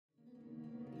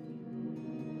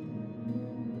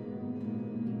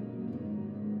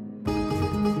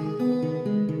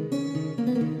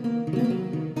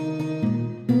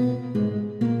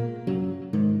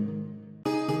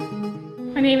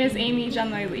name is Amy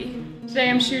Junlaili. Today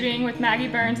I'm shooting with Maggie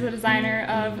Burns, the designer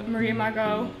of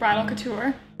Margot Bridal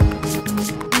Couture.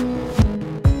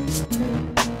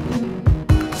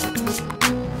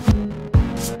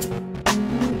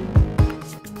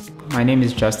 My name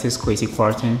is Justice Kwesi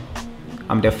Kwarteng.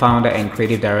 I'm the founder and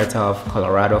creative director of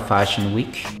Colorado Fashion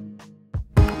Week.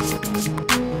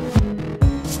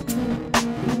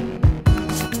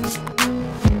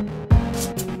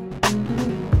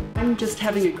 I'm just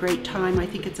having a great time. I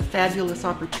think it's a fabulous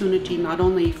opportunity, not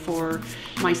only for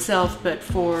myself, but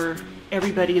for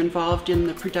everybody involved in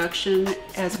the production,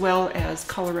 as well as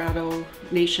Colorado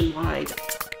nationwide.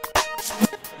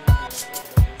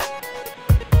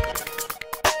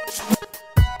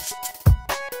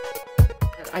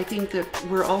 I think that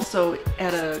we're also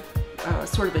at a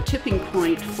sort of a tipping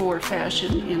point for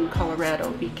fashion in Colorado,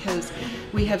 because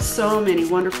we have so many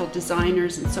wonderful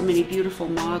designers and so many beautiful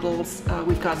models.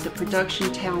 We've got the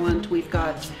production talent, we've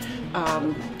got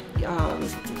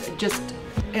just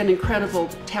an incredible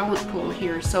talent pool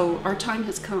here, so our time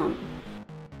has come.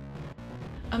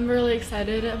 I'm really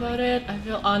excited about it. I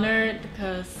feel honored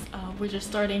because we're just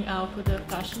starting out with the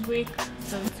Fashion Week,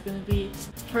 so it's going to be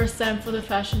first time for the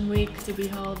Fashion Week to be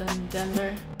held in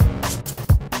Denver.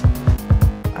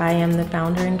 I am the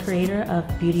founder and creator of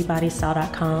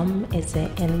BeautyBodyStyle.com. It's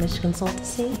an image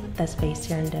consultancy that's based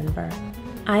here in Denver.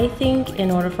 I think in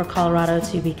order for Colorado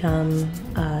to become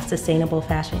a sustainable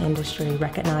fashion industry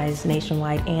recognized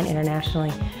nationwide and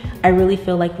internationally, I really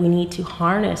feel like we need to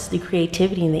harness the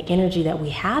creativity and the energy that we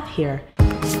have here.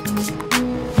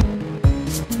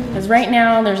 Because right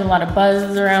now there's a lot of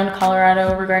buzz around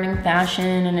Colorado regarding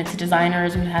fashion and its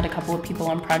designers. We've had a couple of people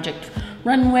on Project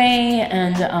Runway,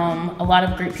 and a lot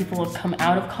of great people have come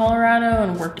out of Colorado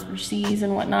and worked overseas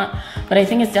and whatnot. But I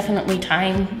think it's definitely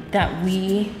time that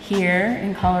we here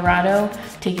in Colorado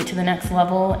take it to the next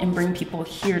level and bring people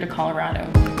here to Colorado.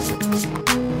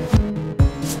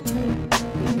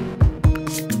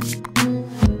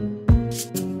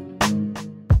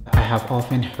 I have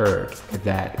often heard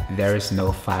that there is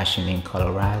no fashion in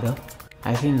Colorado.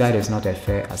 I think that is not a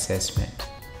fair assessment.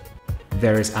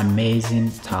 There is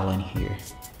amazing talent here.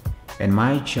 And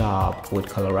my job with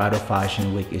Colorado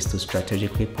Fashion Week is to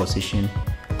strategically position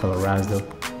Colorado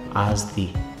as the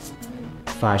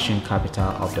fashion capital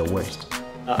of the West.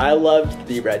 I loved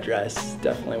the red dress,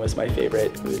 definitely was my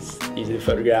favorite. It was easy to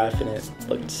photograph and it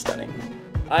looked stunning.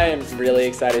 I am really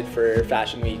excited for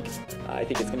Fashion Week. I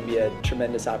think it's going to be a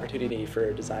tremendous opportunity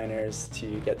for designers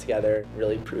to get together and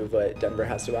really prove what Denver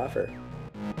has to offer.